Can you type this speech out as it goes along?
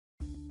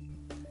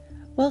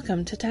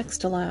Welcome to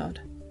TextAloud.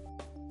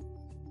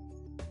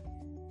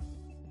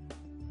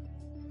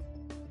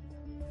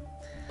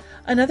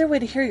 Another way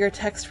to hear your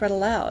text read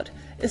aloud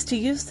is to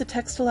use the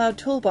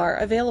TextAloud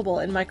toolbar available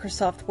in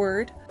Microsoft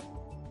Word,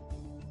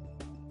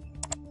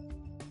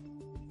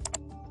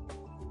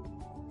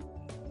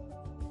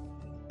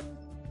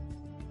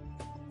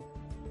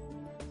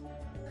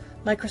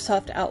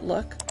 Microsoft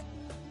Outlook,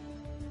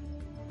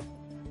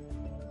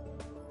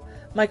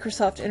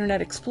 Microsoft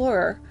Internet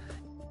Explorer,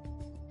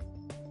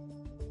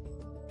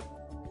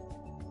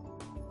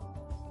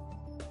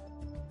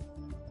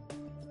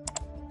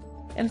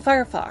 and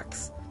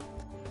Firefox.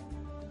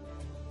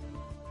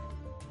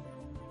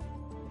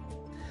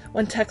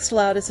 When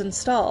TextAloud is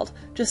installed,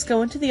 just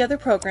go into the other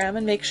program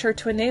and make sure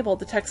to enable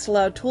the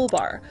TextAloud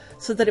toolbar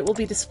so that it will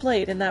be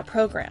displayed in that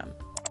program.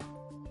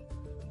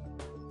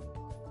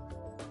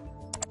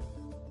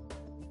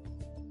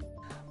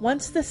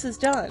 Once this is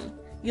done,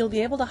 you'll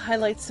be able to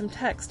highlight some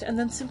text and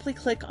then simply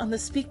click on the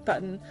Speak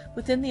button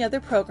within the other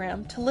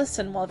program to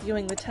listen while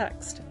viewing the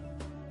text.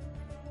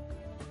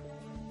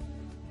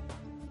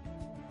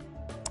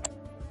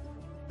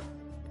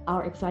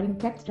 Our exciting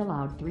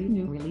TextAloud 3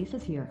 new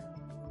releases here.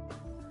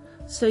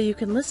 So you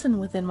can listen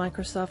within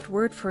Microsoft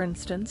Word, for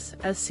instance,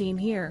 as seen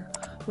here,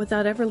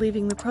 without ever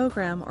leaving the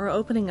program or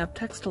opening up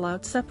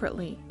TextAloud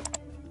separately.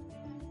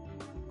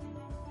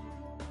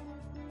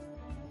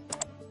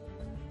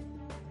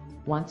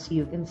 Once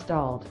you've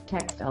installed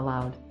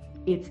TextAloud,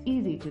 it's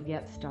easy to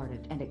get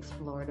started and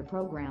explore the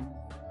program.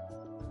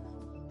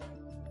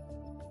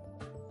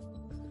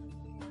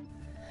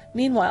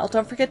 Meanwhile,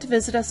 don't forget to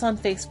visit us on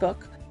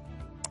Facebook,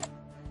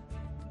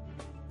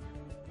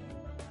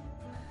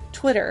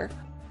 Twitter,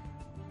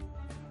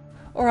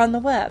 or on the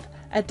web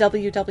at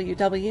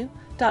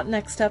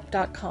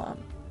www.nextup.com.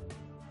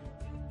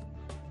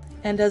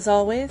 And as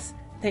always,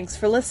 thanks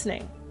for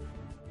listening.